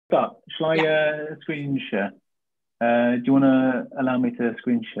start. Shall I screen share? Do you want to allow me to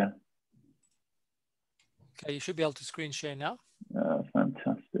screen share? Okay, you should be able to screen share now.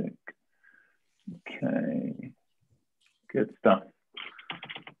 Fantastic. Okay, good stuff.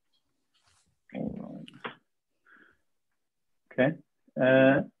 All right. Okay.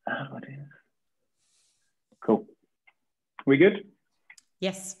 Cool. We good?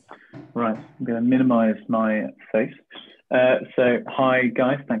 Yes. Right. I'm going to minimize my face. So, hi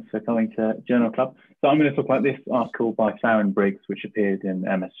guys. Thanks for coming to Journal Club. So, I'm going to talk about this article by Farron Briggs, which appeared in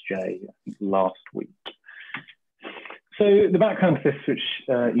MSJ I think, last week. So, the background to this, which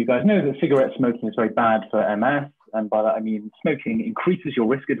you guys know, is that cigarette smoking is very bad for MS. And by that, I mean smoking increases your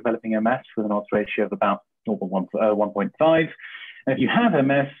risk of developing MS with an odds ratio of about 1.5. And if you have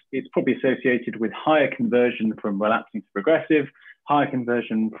MS, it's probably associated with higher conversion from relapsing to progressive, higher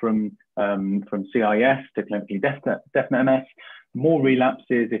conversion from CIS to clinically definite MS, more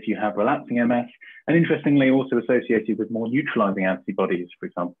relapses if you have relapsing MS, and interestingly also associated with more neutralizing antibodies, for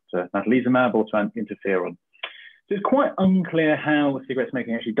example, to natalizumab or to interferon. So it's quite unclear how cigarette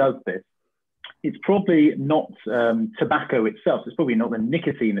smoking actually does this. It's probably not tobacco itself. It's probably not the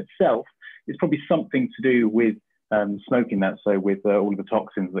nicotine itself. It's probably something to do with smoking that. So with all of the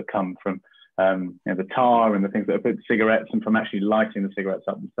toxins that come from the tar and the things that are put in cigarettes and from actually lighting the cigarettes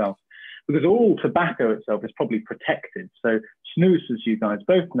up themselves. Because all tobacco itself is probably protected. So snus, as you guys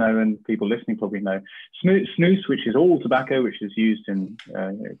both know, and people listening probably know, snus, which is all tobacco, which is used in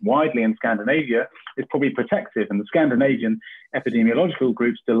widely in Scandinavia, is probably protective. And the Scandinavian epidemiological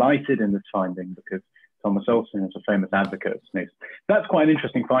groups delighted in this finding because Thomas Olsen is a famous advocate of snus. That's quite an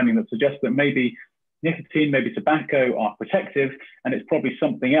interesting finding that suggests that maybe nicotine, maybe tobacco are protective, and it's probably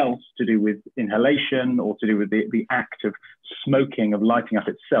something else to do with inhalation or to do with the act of smoking, of lighting up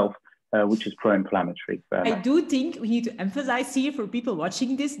itself, which is pro-inflammatory. I do think we need to emphasize here for people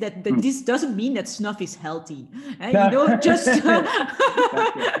watching this that this doesn't mean that snuff is healthy. You know, just yeah.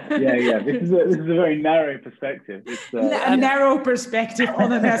 This is a very narrow perspective. It's a narrow perspective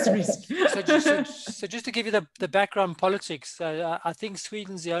on MS risk. So just to give you the background politics, I think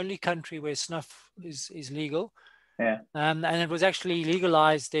Sweden's the only country where snuff is legal. Yeah. And it was actually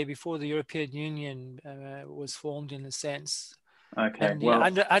legalized there before the European Union was formed, in a sense. Okay. And, well,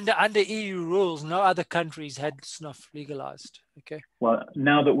 under EU rules, no other countries had snuff legalized. Okay. Well,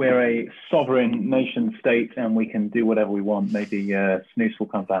 now that we're a sovereign nation state and we can do whatever we want, maybe snus will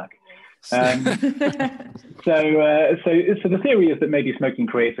come back. So the theory is that maybe smoking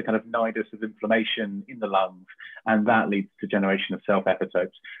creates a kind of nidus of inflammation in the lungs, and that leads to generation of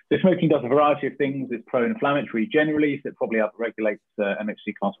self-epitopes. So smoking does a variety of things. It's pro-inflammatory generally, so it probably upregulates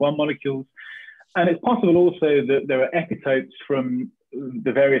MHC class 1 molecules. And it's possible also that there are epitopes from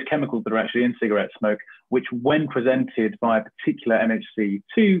the various chemicals that are actually in cigarette smoke, which when presented by a particular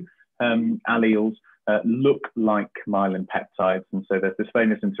MHC2 alleles, look like myelin peptides. And so there's this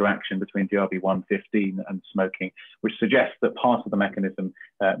famous interaction between DRB115 and smoking, which suggests that part of the mechanism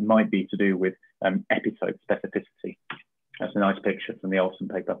might be to do with epitope specificity. That's a nice picture from the Olsen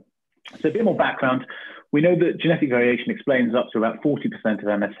paper. So a bit more background. We know that genetic variation explains up to about 40%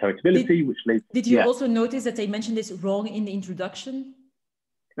 of MS heritability, which leads... Did you also notice that they mentioned this wrong in the introduction?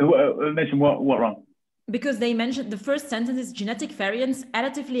 Mention what wrong? Because they mentioned the first sentence is genetic variants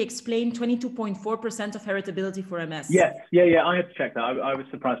additively explain 22.4% of heritability for MS. Yeah, I had to check that. I was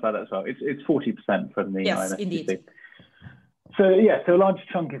surprised by that as well. It's 40% from the Yes, IMSDC. indeed. So a large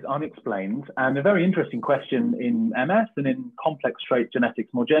chunk is unexplained, and a very interesting question in MS and in complex trait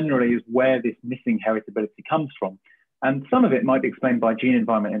genetics more generally is where this missing heritability comes from. And some of it might be explained by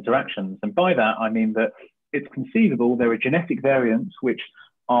gene-environment interactions. And by that, I mean that it's conceivable there are genetic variants which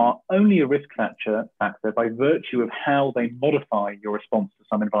are only a risk factor by virtue of how they modify your response to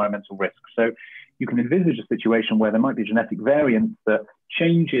some environmental risk. So you can envisage a situation where there might be genetic variants that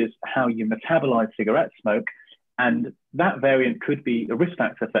changes how you metabolize cigarette smoke, and that variant could be a risk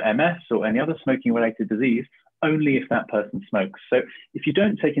factor for MS or any other smoking-related disease only if that person smokes. So if you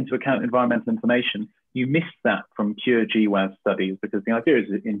don't take into account environmental information, you miss that from pure GWAS studies, because the idea is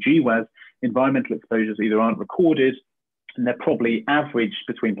that in GWAS, environmental exposures either aren't recorded and they're probably averaged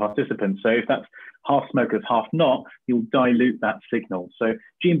between participants. So if that's half smokers, half not, you'll dilute that signal. So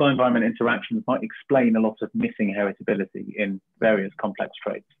gene by environment interactions might explain a lot of missing heritability in various complex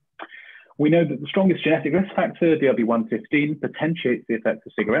traits. We know that the strongest genetic risk factor, DRB115, potentiates the effects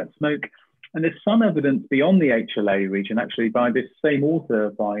of cigarette smoke. And there's some evidence beyond the HLA region, actually by this same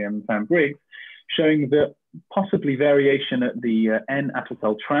author, by Van Briggs, showing that possibly variation at the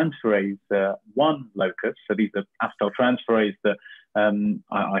N-acetyltransferase 1 locus, so these are acetyltransferase that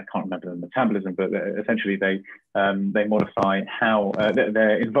I can't remember the metabolism, but essentially they modify how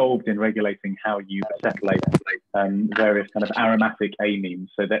they're involved in regulating how you acetylate various kind of aromatic amines,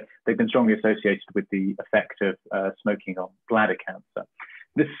 so that they've been strongly associated with the effect of smoking on bladder cancer.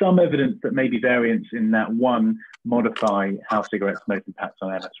 There's some evidence that maybe variants in that one modify how cigarette smoke impacts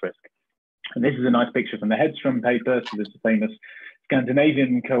on MS risk. And this is a nice picture from the Hedstrom paper. So this is famous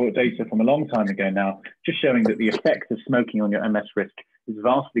Scandinavian cohort data from a long time ago now, just showing that the effect of smoking on your MS risk is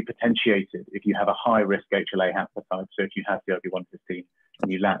vastly potentiated if you have a high risk HLA haplotype. So if you have the CoV-115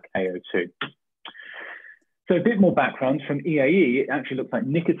 and you lack AO2. So a bit more background from EAE, it actually looks like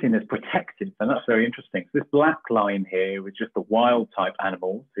nicotine is protective, and that's very interesting. So this black line here was just the wild type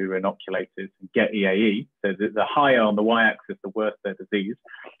animals who were inoculated and get EAE. So the higher on the y-axis, the worse their disease.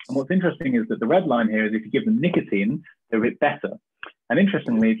 And what's interesting is that the red line here is if you give them nicotine, they're a bit better. And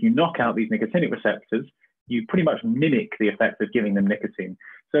interestingly, if you knock out these nicotinic receptors, you pretty much mimic the effect of giving them nicotine.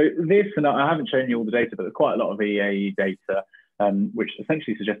 So this, and I haven't shown you all the data, but there's quite a lot of EAE data, which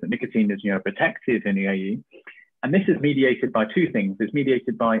essentially suggests that nicotine is neuroprotective in EAE. And this is mediated by two things. It's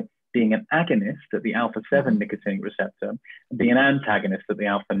mediated by being an agonist at the alpha-7 nicotinic receptor and being an antagonist at the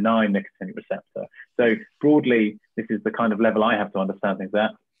alpha-9 nicotinic receptor. So broadly, this is the kind of level I have to understand things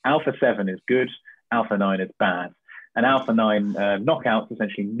at. Alpha-7 is good, alpha-9 is bad. And alpha-9 knockouts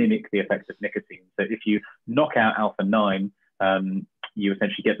essentially mimic the effect of nicotine. So if you knock out alpha-9, you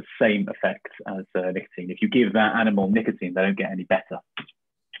essentially get the same effect as nicotine. If you give that animal nicotine, they don't get any better.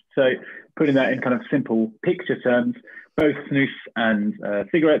 So putting that in kind of simple picture terms, both snus and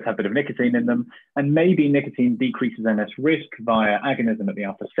cigarettes have a bit of nicotine in them, and maybe nicotine decreases MS risk via agonism at the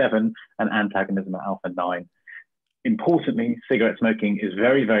alpha-7 and antagonism at alpha-9. Importantly, cigarette smoking is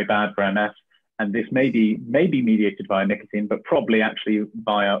very, very bad for MS, and this may be mediated via nicotine, but probably actually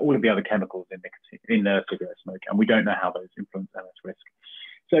via all of the other chemicals in nicotine in cigarette smoke, and we don't know how those influence MS risk.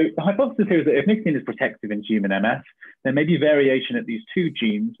 So the hypothesis here is that if nicotine is protective in human MS, then maybe variation at these two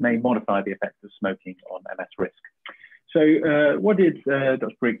genes may modify the effects of smoking on MS risk. So what did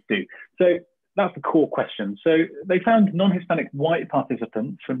Dr. Briggs do? So that's the core question. So they found non-Hispanic white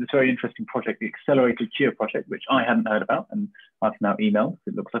participants from this very interesting project, the Accelerated Cure Project, which I hadn't heard about, and I've now emailed.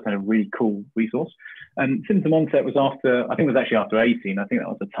 It looks like a really cool resource. And symptom onset was after, I think it was actually after 18. I think that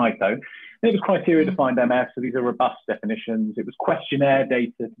was a typo. And it was criteria defined MS, so these are robust definitions. It was questionnaire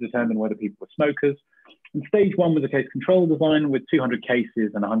data to determine whether people were smokers. And stage 1 was a case control design with 200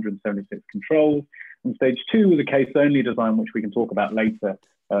 cases and 176 controls. And stage 2 was a case-only design, which we can talk about later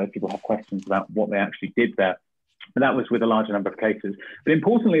if people have questions about what they actually did there. But that was with a larger number of cases. But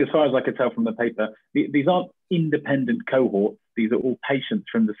importantly, as far as I could tell from the paper, these aren't independent cohorts. These are all patients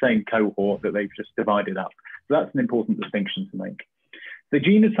from the same cohort that they've just divided up. So that's an important distinction to make. The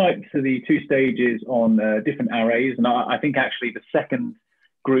genotypes for the two stages on different arrays, and I think actually the second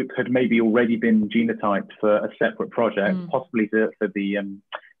group had maybe already been genotyped for a separate project, possibly for the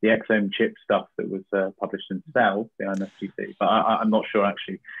exome chip stuff that was published in Cell, the IMSGC, but I'm not sure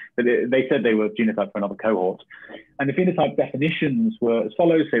actually. But they said they were genotyped for another cohort. And the phenotype definitions were as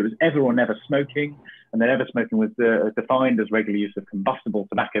follows. So it was ever or never smoking, and then ever smoking was defined as regular use of combustible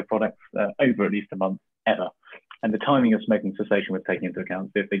tobacco products over at least a month, ever. And the timing of smoking cessation was taken into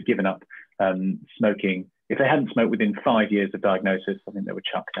account. So if they'd given up smoking, if they hadn't smoked within 5 years of diagnosis, I think they were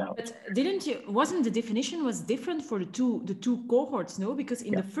chucked out. But wasn't the definition was different for the two cohorts, no? Because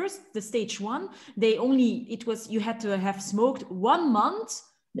in the stage 1, you had to have smoked 1 month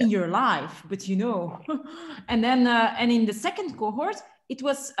in your life, but and then and in the second cohort, it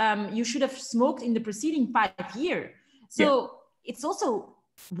was you should have smoked in the preceding 5 years. So it's also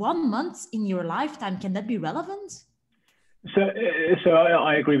 1 month in your lifetime. Can that be relevant? So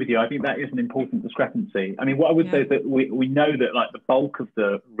I agree with you. I think that is an important discrepancy. I mean, what I would say is that we know that like the bulk of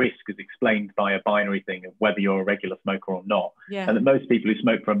the risk is explained by a binary thing of whether you're a regular smoker or not, and that most people who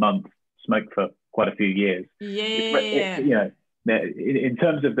smoke for a month smoke for quite a few years. In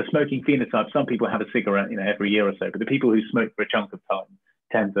terms of the smoking phenotype, some people have a cigarette, every year or so, but the people who smoke for a chunk of time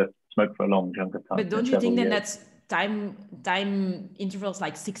tend to smoke for a long chunk of time. But don't you think then that's time intervals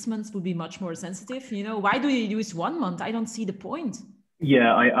like 6 months would be much more sensitive? Why do you use 1 month? I don't see the point.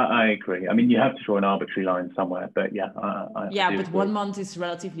 Yeah, I agree. I mean, you have to draw an arbitrary line somewhere, but but 1 month is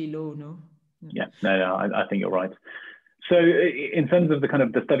relatively low, no? Yeah, no, I think you're right. So in terms of the kind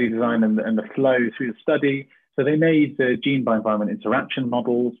of the study design and the flow through the study, so they made the gene by environment interaction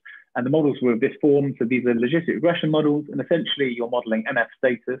models, and the models were of this form. So these are logistic regression models, and essentially you're modeling MF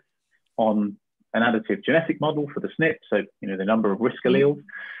status on an additive genetic model for the SNP, so the number of risk alleles,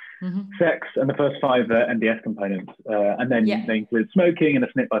 sex, and the first 5 NBS components, and then they include smoking and a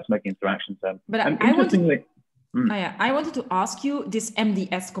SNP by smoking interaction term. But interestingly, Yeah. I wanted to ask you this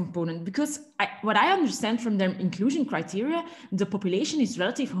MDS component, because what I understand from their inclusion criteria, the population is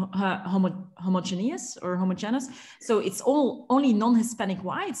relatively homogeneous. So it's only non-Hispanic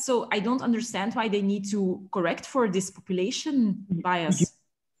whites. So I don't understand why they need to correct for this population bias.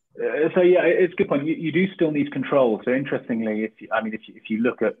 So yeah, it's a good point. You do still need control. So interestingly, if you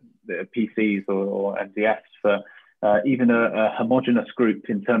look at the PCs or MDS for even a homogenous group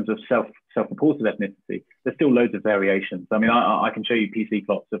in terms of self-reported ethnicity, there's still loads of variations. I mean, I can show you PC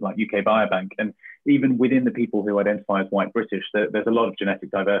plots of like UK Biobank, and even within the people who identify as white British, there's a lot of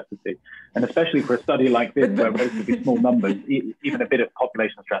genetic diversity. And especially for a study like this, where relatively small numbers, even a bit of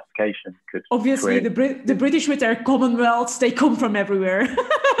population stratification could obviously create... the British with their commonwealths, they come from everywhere.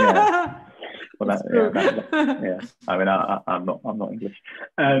 Yeah. Well, yeah. I mean, I'm not English,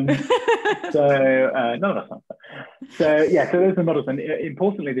 so no, that's not fair. So yeah, so those are models, and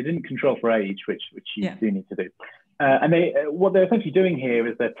importantly, they didn't control for age, which you do need to do. And what they're essentially doing here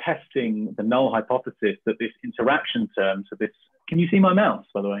is they're testing the null hypothesis that this interaction term. So this, can you see my mouse,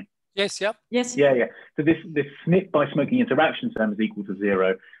 by the way? Yes. Yep. Yes. Yeah. So this SNP by smoking interaction term is equal to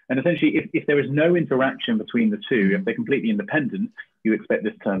 0. And essentially, if there is no interaction between the two, if they're completely independent, you expect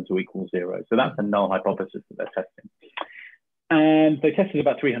this term to equal 0. So that's a null hypothesis that they're testing. And they tested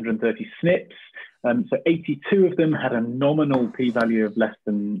about 330 SNPs. So 82 of them had a nominal p-value of less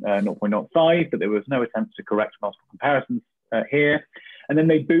than 0.05, but there was no attempt to correct multiple comparisons here. And then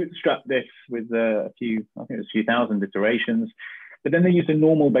they bootstrapped this with a few thousand iterations. But then they used a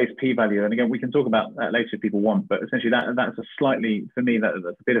normal-based p-value. And again, we can talk about that later if people want, but essentially that's a slightly, for me, that's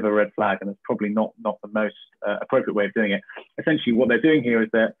a bit of a red flag, and it's probably not the most appropriate way of doing it. Essentially, what they're doing here is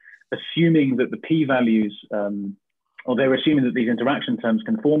they're assuming that the p-values, or they're assuming that these interaction terms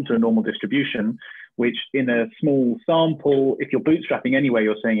conform to a normal distribution, which in a small sample, if you're bootstrapping anyway,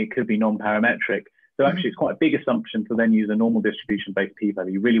 you're saying it could be non-parametric. So actually, it's quite a big assumption to then use a normal distribution-based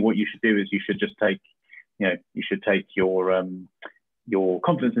p-value. Really, what you should do is you should just take, your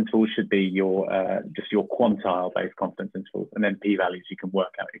confidence intervals should be just your quantile-based confidence intervals, and then p-values you can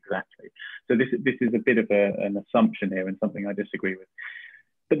work out exactly. So this is a bit of an assumption here, and something I disagree with.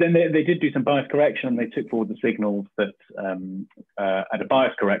 But then they did do some bias correction, and they took forward the signals that at a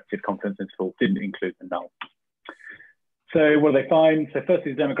bias-corrected confidence interval didn't include the null. So what do they find? So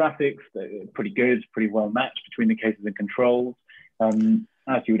firstly, the demographics, pretty good, pretty well matched between the cases and controls,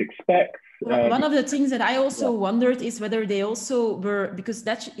 as you would expect. One of the things that I also wondered is whether they also were, because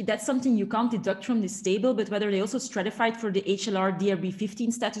that's something you can't deduct from this table, but whether they also stratified for the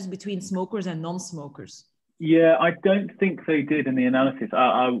HLR-DRB15 status between smokers and non-smokers. Yeah, I don't think they did in the analysis.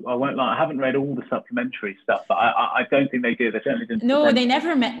 I won't lie, I haven't read all the supplementary stuff, but I don't think they did. They certainly didn't. No, they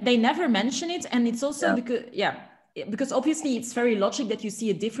never mention it, and it's also because obviously it's very logical that you see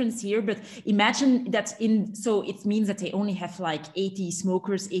a difference here, but imagine that so it means that they only have like 80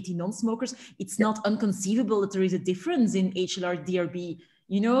 smokers, 80 non-smokers. It's not inconceivable that there is a difference in HLR-DRB,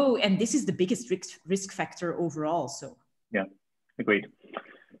 and this is the biggest risk factor overall. So yeah, agreed.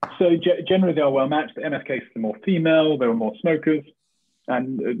 So generally they are well matched. The MS cases are more female, there are more smokers,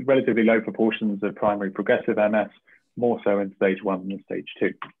 and relatively low proportions of primary progressive MS, more so in stage 1 than stage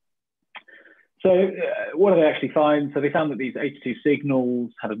 2. So what do they actually find? So they found that these 82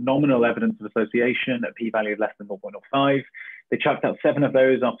 signals had a nominal evidence of association at p-value of less than 0.05. They chucked out 7 of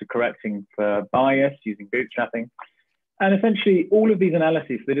those after correcting for bias using bootstrapping. And essentially all of these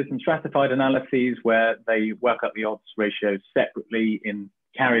analyses, they did some stratified analyses where they work up the odds ratios separately in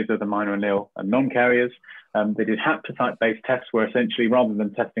carriers of the minor allele and non-carriers. They did haplotype-based tests where essentially rather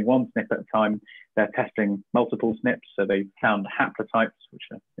than testing one SNP at a time, they're testing multiple SNPs. So they found haplotypes, which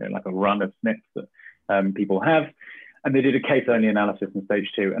are like a run of SNPs that people have. And they did a case-only analysis in stage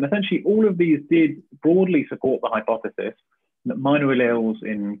 2. And essentially all of these did broadly support the hypothesis that minor alleles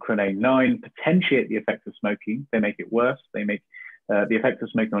in Crenay 9 potentiate the effects of smoking. They make it worse. They make the effects of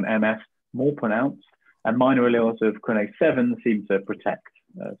smoking on MS more pronounced. And minor alleles of Crenay 7 seem to protect.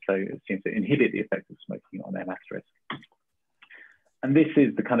 So it seems to inhibit the effects of smoking on MS risk. And this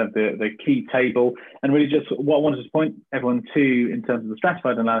is the kind of the key table. And really just what I wanted to point everyone to in terms of the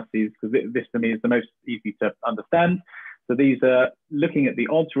stratified analyses, because this for me is the most easy to understand. So these are looking at the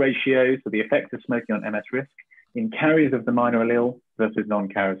odds ratios for the effects of smoking on MS risk in carriers of the minor allele versus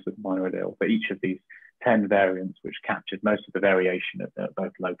non-carriers of the minor allele for each of these 10 variants, which captured most of the variation at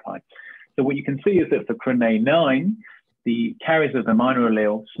both loci. So what you can see is that for Crenay 9, the carriers of the minor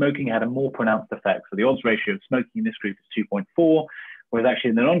allele, smoking had a more pronounced effect. So the odds ratio of smoking in this group is 2.4, whereas actually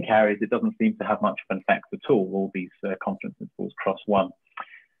in the non-carriers, it doesn't seem to have much of an effect at all. All these confidence intervals cross 1.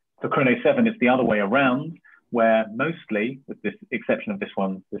 For Crenay 7, it's the other way around, where mostly, with this exception of this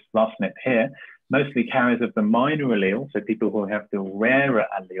one, this last SNP here, mostly carriers of the minor allele, so people who have the rarer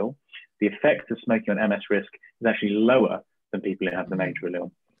allele, the effect of smoking on MS risk is actually lower than people who have the major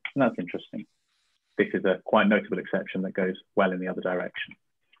allele. And that's interesting. This is a quite notable exception that goes well in the other direction.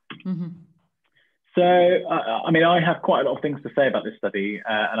 So, I mean, I have quite a lot of things to say about this study,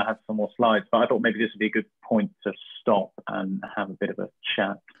 and I have some more slides, but I thought maybe this would be a good point to stop and have a bit of a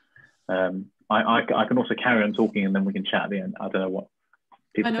chat. I can also carry on talking and then we can chat at the end. I don't know what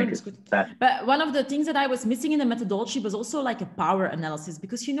people think is best. But one of the things that I was missing in the methodology was also like a power analysis,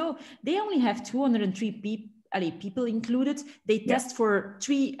 because, you know, they only have 203 people included. They test for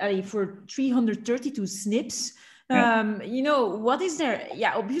 332 SNPs. You know, what is there?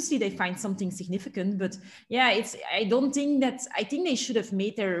 Yeah, obviously they find something significant, but yeah, I think they should have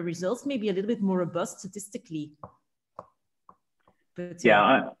made their results maybe a little bit more robust statistically. But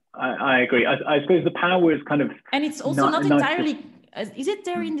I agree. I suppose the power is kind of, and it's also not entirely. Is it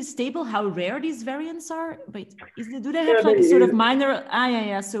there in this table how rare these variants are? But do they have like a sort of minor?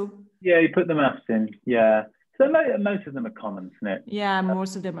 So yeah, you put the maths in. Yeah, so most of them are common, isn't it? Yeah,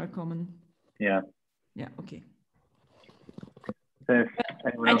 most of them are common. Yeah. Okay. So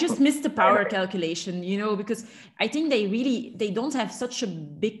I just missed the power calculation, you know, because I think they don't have such a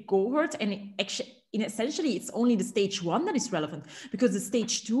big cohort, and essentially it's only the stage 1 that is relevant, because the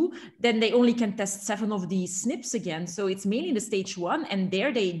stage 2, then they only can test 7 of these SNPs again. So it's mainly the stage 1, and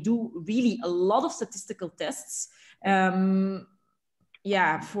there they do really a lot of statistical tests. They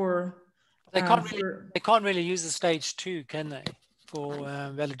can't really use the stage 2, can they, for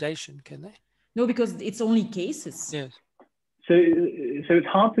validation? Can they? No, because it's only cases. Yes. So it's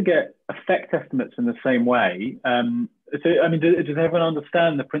hard to get effect estimates in the same way. So, I mean, does everyone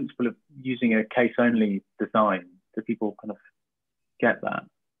understand the principle of using a case-only design? Do people kind of get that?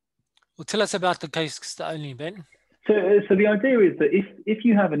 Well, tell us about the case-only, Ben. So the idea is that if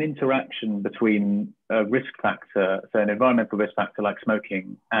you have an interaction between a risk factor, so an environmental risk factor like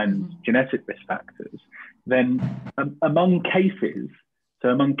smoking, and genetic risk factors, then among cases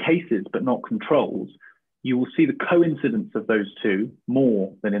but not controls, you will see the coincidence of those two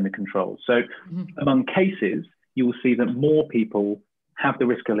more than in the controls. So among cases, you will see that more people have the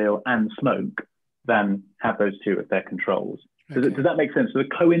risk allele and smoke than have those two as their controls. Okay. Does that make sense? So the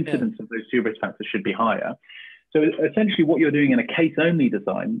coincidence of those two risk factors should be higher. So essentially what you're doing in a case-only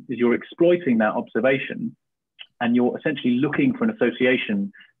design is you're exploiting that observation, and you're essentially looking for an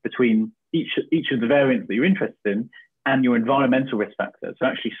association between each of the variants that you're interested in and your environmental risk factor. So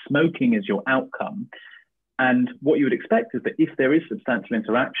actually smoking is your outcome. And what you would expect is that if there is substantial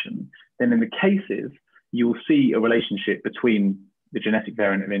interaction, then in the cases, you will see a relationship between the genetic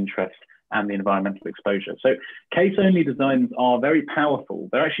variant of interest and the environmental exposure. So case-only designs are very powerful.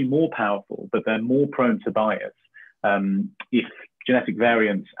 They're actually more powerful, but they're more prone to bias if genetic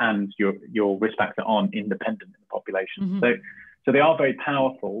variants and your risk factor aren't independent in the population. So they are very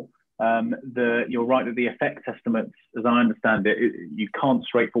powerful. You're right that the effect estimates, as I understand it, you can't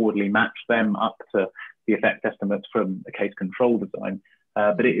straightforwardly match them up to the effect estimates from a case control design,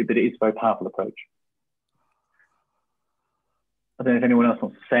 but it is a very powerful approach. I don't know if anyone else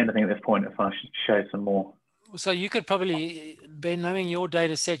wants to say anything at this point, if I should show some more. So you could probably, Ben, knowing your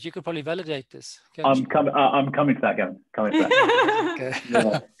data set, you could probably validate this. I'm coming to that, Gavin. Coming to that. Okay.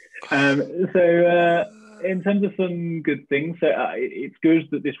 So in terms of some good things, so it's good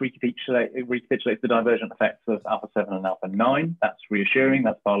that this recapitulates the divergent effects of alpha-7 and alpha-9. That's reassuring.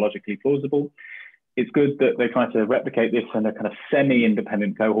 That's biologically plausible. It's good that they try to replicate this in a kind of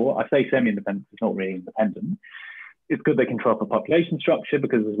semi-independent cohort. I say semi-independent, it's not really independent. It's good they control for population structure,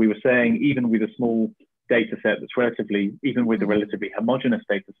 because as we were saying, even with a small data set that's even with a relatively homogeneous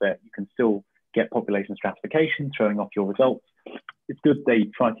data set, you can still get population stratification, showing off your results. It's good they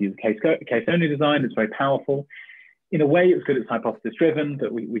try to use a case-only design. It's very powerful. In a way, it's good it's hypothesis-driven,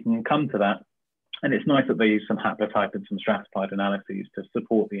 but we can come to that. And it's nice that they use some haplotype and some stratified analyses to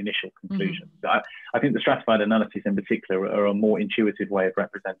support the initial conclusions. I think the stratified analyses in particular are a more intuitive way of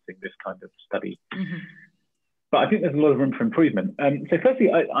representing this kind of study. But I think there's a lot of room for improvement. So firstly,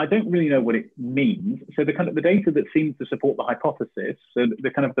 I don't really know what it means. So the data that seems to support the hypothesis, so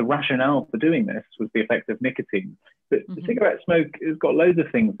the rationale for doing this was the effect of nicotine. But cigarette smoke has got loads of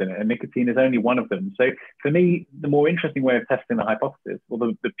things in it, and nicotine is only one of them. So for me, the more interesting way of testing the hypothesis, or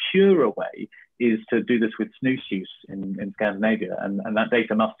the purer way, is to do this with snus use in Scandinavia, and that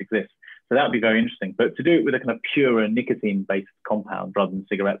data must exist. So that would be very interesting. But to do it with a kind of purer nicotine-based compound rather than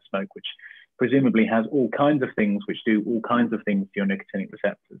cigarette smoke, which presumably has all kinds of things which do all kinds of things to your nicotinic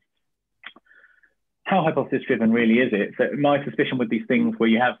receptors. How hypothesis-driven really is it? So my suspicion with these things where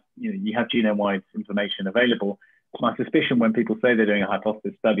you have genome-wide information available, my suspicion when people say they're doing a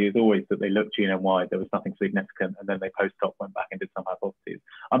hypothesis study is always that they looked genome-wide, there was nothing significant, and then they post-hoc went back and did some hypotheses.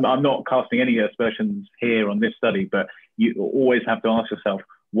 I'm not casting any aspersions here on this study, but you always have to ask yourself,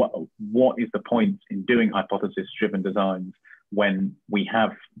 what is the point in doing hypothesis-driven designs when we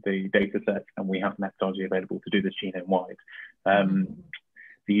have the data set and we have methodology available to do this genome-wide?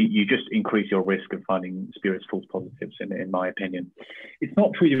 You just increase your risk of finding spurious false positives, in my opinion. It's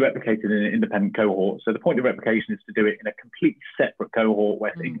not truly replicated in an independent cohort. So the point of replication is to do it in a completely separate cohort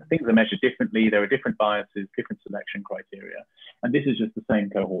where things are measured differently. There are different biases, different selection criteria. And this is just the same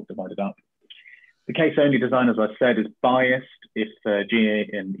cohort divided up. The case-only design, as I said, is biased if G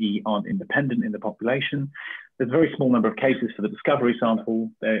and E aren't independent in the population. There's a very small number of cases for the discovery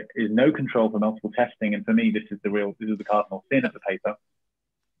sample. There is no control for multiple testing. And for me, this is the cardinal sin of the paper.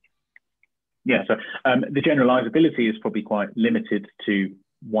 Yeah, so the generalizability is probably quite limited to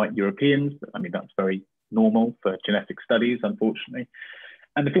white Europeans. I mean, that's very normal for genetic studies, unfortunately.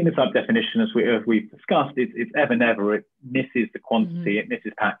 And the phenotype definition, as we've discussed, it's ever never. It misses the quantity, it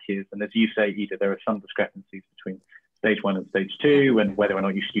misses patches. And as you say, Ida, there are some discrepancies between stage 1 and stage 2 and whether or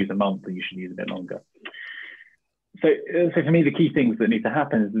not you should use a month or you should use a bit longer. So for me, the key things that need to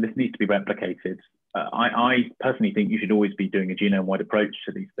happen is this needs to be replicated. I personally think you should always be doing a genome-wide approach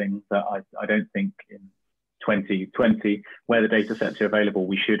to these things. I don't think in 2020, where the data sets are available,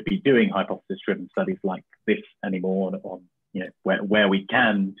 we should be doing hypothesis-driven studies like this anymore on where we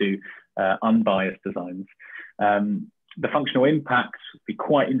can do unbiased designs. The functional impacts would be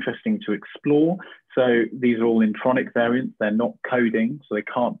quite interesting to explore. So these are all intronic variants. They're not coding, so they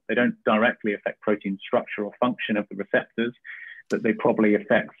don't directly affect protein structure or function of the receptors, but they probably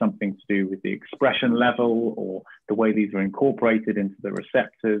affect something to do with the expression level or the way these are incorporated into the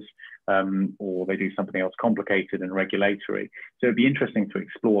receptors, or they do something else complicated and regulatory. So it'd be interesting to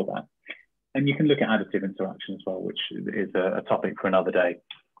explore that. And you can look at additive interaction as well, which is a topic for another day.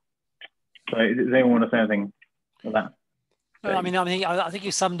 So does anyone want to say anything on that? No, I think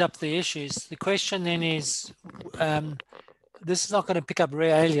you summed up the issues. The question then is, this is not going to pick up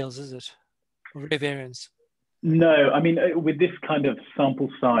rare alleles, is it? Or rare variants? No, I mean, with this kind of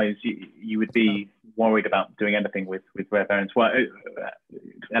sample size, you would be worried about doing anything with rare variants. Well,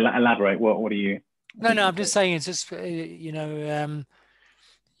 elaborate. What do you? No, I'm just saying it's just but I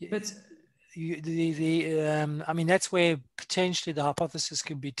mean, that's where potentially the hypothesis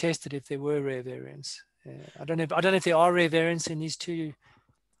could be tested if there were rare variants. I don't know if there are rare variants in these two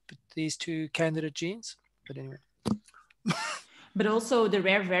candidate genes, but anyway. But also the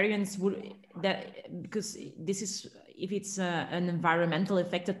rare variants because this is, if it's an environmental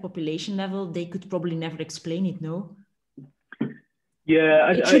affected population level, they could probably never explain it, no?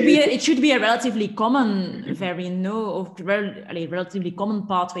 Yeah, it should be a relatively common variant, no, of relatively common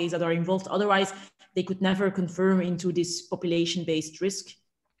pathways that are involved. Otherwise, they could never confirm into this population-based risk.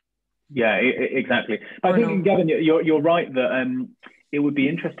 Yeah, exactly. I think, Gavin, you're right that it would be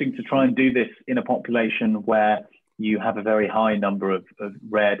interesting to try and do this in a population where you have a very high number of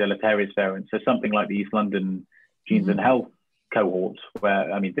rare deleterious variants. So something like the East London Genes and Health cohort,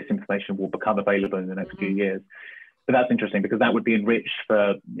 where, I mean, this information will become available in the next few years. But that's interesting because that would be enriched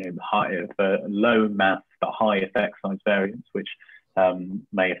for, for low mass but high effect size variants, which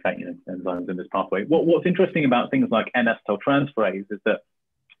may affect enzymes in this pathway. What's interesting about things like N-acetyltransferase is that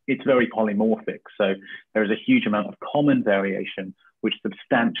it's very polymorphic. So there is a huge amount of common variation which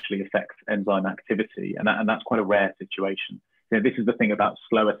substantially affects enzyme activity. And that's quite a rare situation. This is the thing about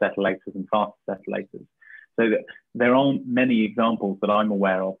slow acetylators and fast acetylators. So that there aren't many examples that I'm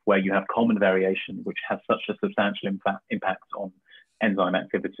aware of where you have common variation which has such a substantial impact on enzyme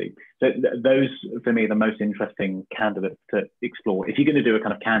activity. So those, for me, are the most interesting candidates to explore. If you're going to do a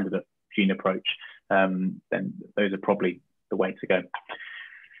kind of candidate gene approach, then those are probably the way to go.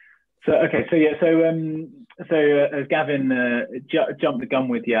 So as Gavin jumped the gun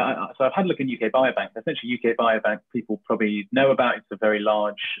with, so I've had a look in UK Biobank. Essentially, UK Biobank people probably know about. It's a very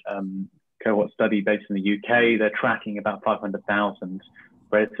large cohort study based in the UK. They're tracking about 500,000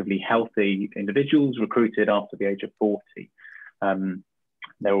 relatively healthy individuals recruited after the age of 40.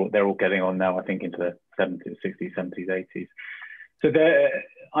 They're all getting on now, I think, into the 70s, 60s, 70s, 80s. So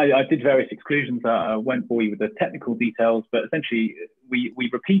I did various exclusions. I won't bore you with the technical details, but essentially we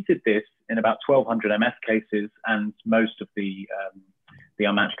repeated this in about 1,200 MS cases, and most of the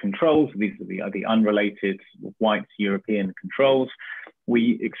unmatched controls, these are the unrelated white European controls.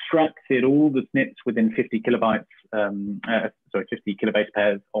 We extracted all the SNPs within 50 kilobase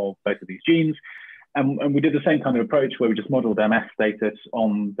pairs of both of these genes. And we did the same kind of approach where we just modeled MS status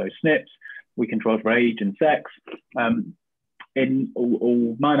on those SNPs. We controlled for age and sex. in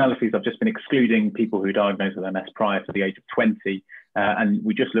all my analyses, I've just been excluding people who diagnosed with MS prior to the age of 20. And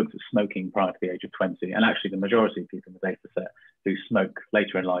we just looked at smoking prior to the age of 20. And actually, the majority of people in the data set who smoke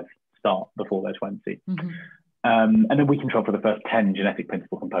later in life start before they're 20. And then we control for the first 10 genetic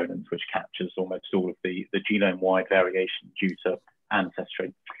principal components, which captures almost all of the genome-wide variation due to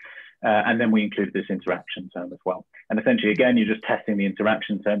ancestry. And then we include this interaction term as well. And essentially, again, you're just testing the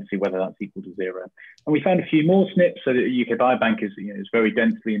interaction term to see whether that's equal to 0. And we found a few more SNPs. So the UK Biobank is, is very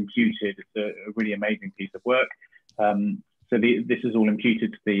densely imputed. It's a really amazing piece of work. So this is all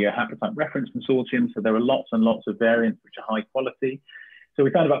imputed to the haplotype reference consortium. So there are lots and lots of variants which are high quality. So we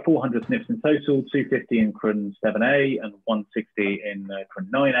found about 400 SNPs in total, 250 in CRN7A and 160 in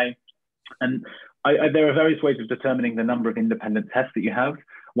CRN9A. And there are various ways of determining the number of independent tests that you have.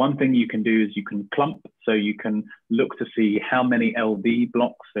 One thing you can do is you can clump. So you can look to see how many LD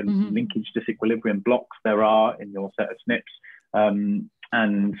blocks and linkage disequilibrium blocks there are in your set of SNPs.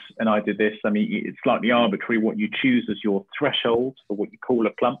 And I did this. I mean, it's slightly arbitrary what you choose as your threshold for what you call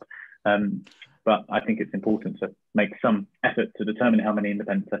a clump. But I think it's important to make some effort to determine how many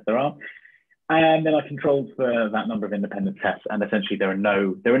independent tests there are. And then I controlled for that number of independent tests, and essentially there are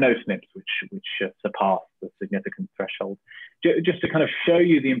no SNPs which surpass the significance threshold. Just to kind of show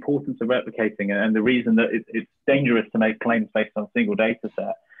you the importance of replicating and the reason that it's dangerous to make claims based on a single data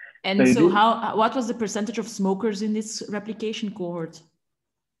set. And so what was the percentage of smokers in this replication cohort?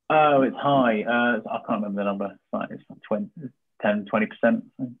 Oh, it's high. I can't remember the number. It's like 10, 20%.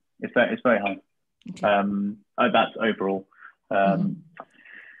 It's very high. Okay. That's overall.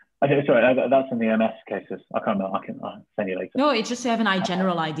 Okay, sorry, that's in the MS cases. I can't remember. I'll send you later. No, it's just to have a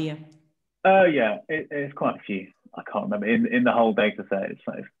general idea. Oh, yeah, it's quite a few. I can't remember. In the whole data set, it's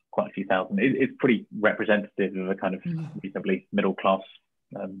quite a few thousand. It's pretty representative of a kind of reasonably middle class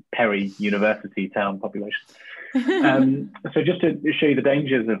peri-university town population. So just to show you the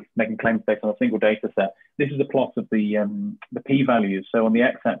dangers of making claims based on a single data set, this is a plot of the p-values. So on the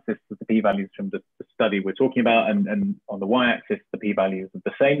x-axis is the p-values from the study we're talking about, and on the y-axis the p-values of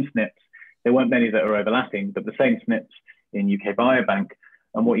the same SNPs. There weren't many that are overlapping, but the same SNPs in UK Biobank.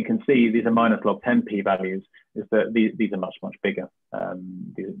 And what you can see, these are minus log 10 p-values, is that these are much bigger.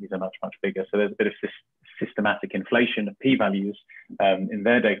 These are much bigger. So there's a bit of systematic inflation of p-values in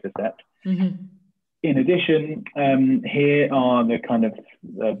their data set. In addition, here are the kind of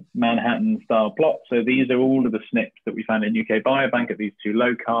Manhattan style plots. So these are all of the SNPs that we found in UK Biobank at these two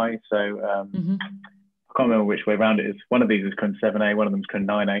loci. So I can't remember which way around it is. One of these is CRN7A, one of them is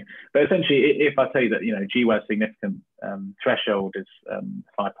CRN9A. But essentially, if I say that, GWAS significant threshold is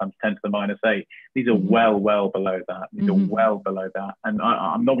 5 times 10 to the minus 8, these are well below that. These are well below that. And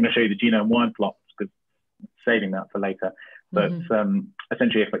I'm not going to show you the genome-wide plots because I'm saving that for later. But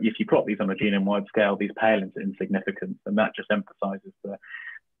essentially, if you plot these on a genome-wide scale, these pale into insignificance, and that just emphasizes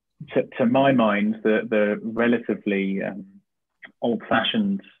to my mind, the relatively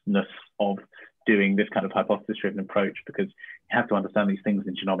old-fashionedness of doing this kind of hypothesis-driven approach, because you have to understand these things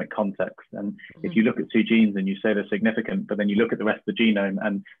in genomic context. And if you look at two genes and you say they're significant, but then you look at the rest of the genome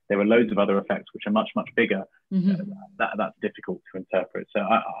and there are loads of other effects which are much bigger, that's difficult to interpret. So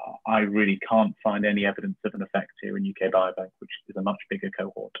I really can't find any evidence of an effect here in UK Biobank, which is a much bigger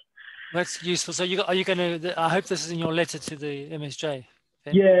cohort. That's useful. So are you going to? I hope this is in your letter to the MSJ.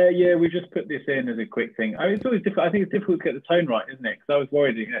 Ben? Yeah, we just put this in as a quick thing. I mean, it's always difficult. I think it's difficult to get the tone right, isn't it? Because I was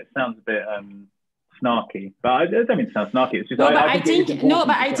worried, it sounds a bit snarky, but I don't mean it sounds snarky. It's just I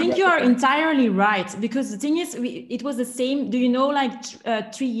think you are entirely right, because the thing is, it was the same. Do you know, like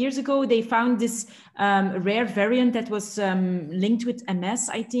 3 years ago, they found this rare variant that was linked with MS.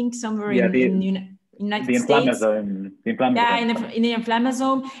 I think somewhere in United States. The inflammasome. Yeah, in the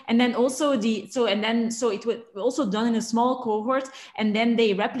inflammasome, and then also so it was also done in a small cohort, and then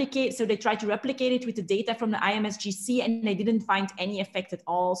they tried to replicate it with the data from the IMSGC, and they didn't find any effect at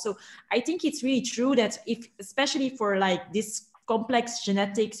all. So I think it's really true that especially for like this complex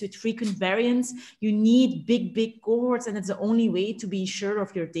genetics with frequent variants, you need big cohorts, and it's the only way to be sure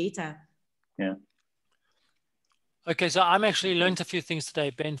of your data. Yeah. Okay, so I'm actually learned a few things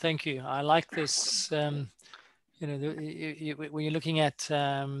today, Ben. Thank you. I like this. When you're looking at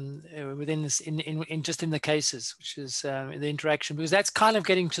within this, in just in the cases, which is the interaction, because that's kind of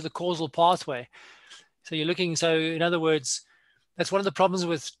getting to the causal pathway. So you're looking. So in other words, that's one of the problems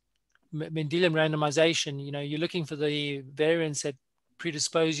with Mendelian randomization. You're looking for the variants that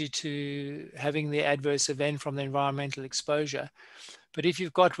predispose you to having the adverse event from the environmental exposure. But if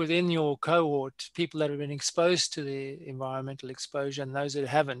you've got within your cohort people that have been exposed to the environmental exposure and those that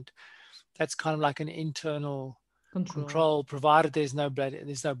haven't, that's kind of like an internal control, provided there's no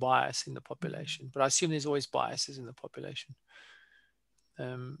bias in the population. But I assume there's always biases in the population.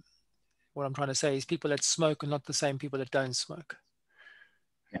 What I'm trying to say is people that smoke are not the same people that don't smoke.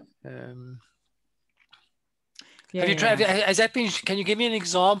 Have you tried? Has that been? Can you give me an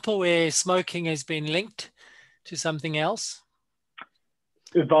example where smoking has been linked to something else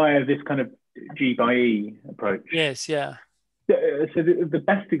via this kind of G by E approach? Yes, yeah. So the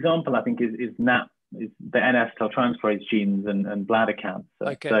best example, I think, is NAP, is the NS-transferase genes and bladder cancer.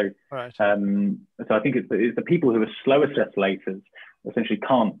 Okay. So, right. So I think it's the people who are slow acetylators essentially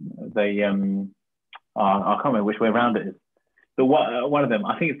can't. They I can't remember which way around it is. But one of them,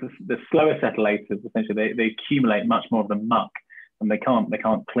 I think it's the slow acetylators. Essentially, they accumulate much more of the muck, and they can't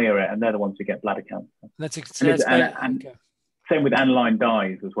clear it, and they're the ones who get bladder cancer. And same with aniline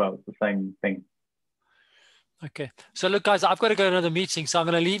dyes as well. It's the same thing. Okay. So look, guys, I've got to go to another meeting, so I'm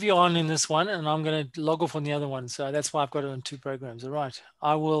going to leave you on in this one, and I'm going to log off on the other one. So that's why I've got it on 2 programs. All right.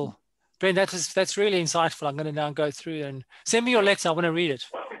 I will. Brent, that's really insightful. I'm going to now go through and send me your letter. I want to read it.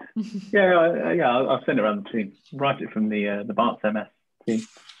 Yeah. I'll send it around the team. Write it from the Barts-MS team.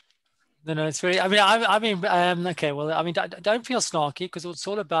 No, it's very. Okay. Well, I mean, don't feel snarky, because it's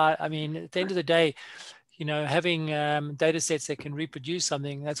all about. I mean, at the end of the day, having data sets that can reproduce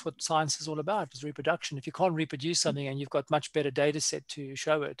something, that's what science is all about, is reproduction. If you can't reproduce something and you've got much better data set to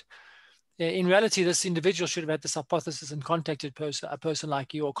show it, in reality, this individual should have had this hypothesis and contacted a person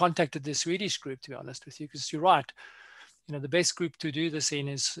like you, or contacted the Swedish group, to be honest with you, because you're right. The best group to do this in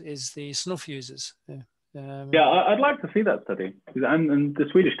is the snuff users. I'd like to see that study, and the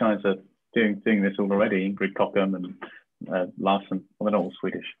Swedish guys are doing this already. Ingrid Cockham and Larson, well, they're not all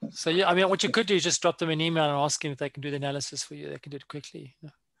Swedish. So yeah, I mean, what you could do is just drop them an email and ask them if they can do the analysis for you. They can do it quickly.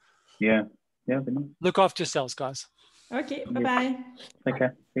 Yeah, nice. Look after yourselves, guys. Okay, bye-bye. Take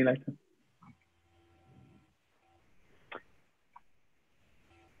care. See you later.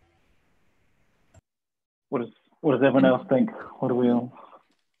 What does everyone else think? What do we all?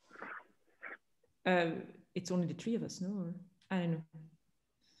 It's only the 3 of us, no? Or, I don't know.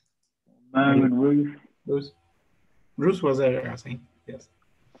 Mo and Ruth. Bruce was there, I think. Yes.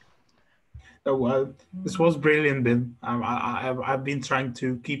 So, this was brilliant, Ben. I've been trying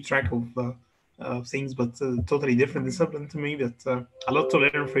to keep track of things, but totally different discipline to me. But a lot to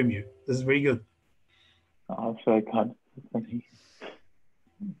learn from you. This is very good. Oh, very kind. Thank you.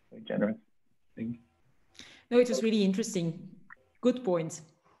 Very generous. Thank you. No, it was really interesting. Good point.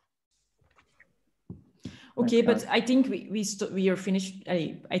 Okay, but I think we are finished.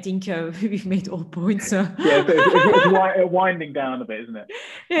 I think we've made all points. Yeah, it's winding down a bit, isn't it?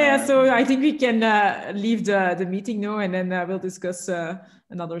 Yeah, so I think we can leave the meeting now, and then we'll discuss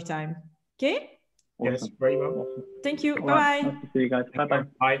another time. Okay? Awesome. Yes, very well. Awesome. Thank you. All Bye-bye. right. Nice to see you guys. Bye-bye.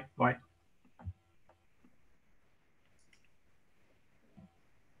 Bye. Bye.